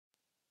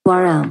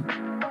.com.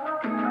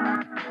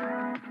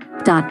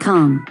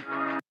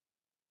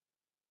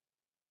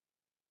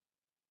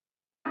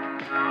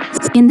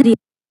 In the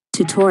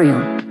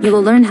tutorial, you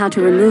will learn how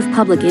to remove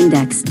public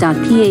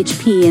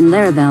index.php in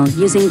Laravel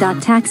using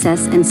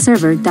htaccess and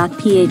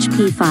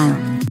server.php file.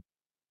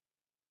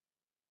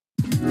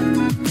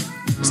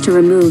 To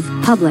remove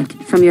public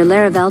from your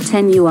Laravel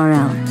 10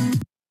 URL.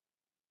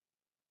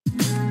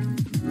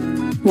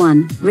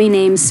 1.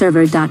 Rename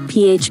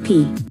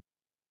server.php.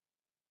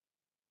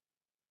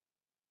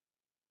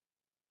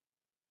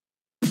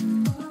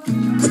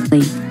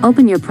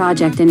 Open your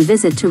project and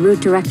visit to root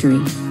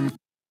directory.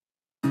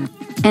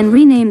 And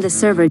rename the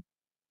server.php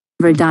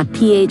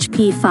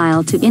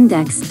file to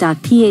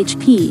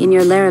index.php in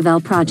your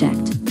Laravel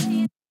project.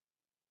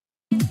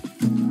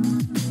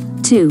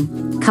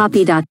 2.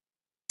 Copy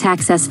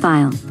htaccess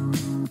file.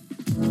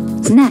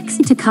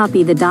 Next, to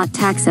copy the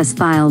htaccess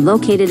file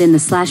located in the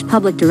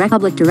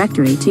 /public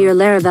directory to your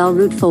Laravel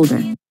root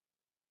folder.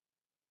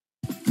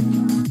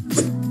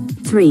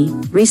 3.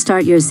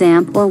 Restart your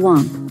Xampp or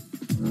Wamp.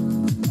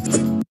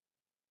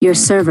 Your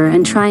server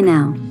and try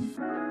now.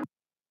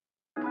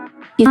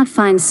 You cannot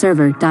find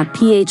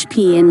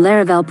server.php in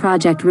Laravel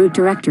project root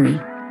directory.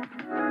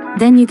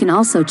 Then you can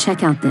also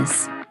check out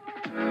this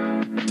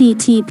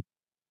http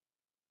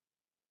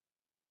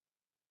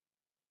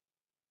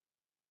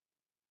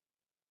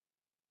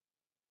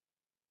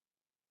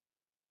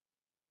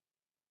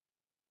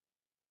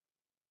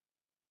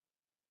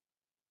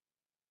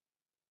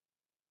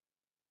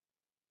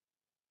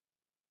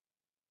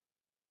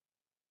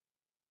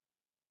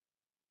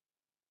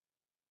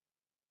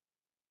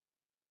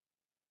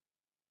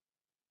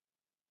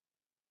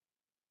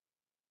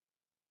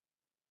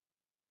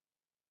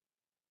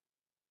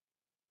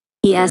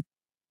es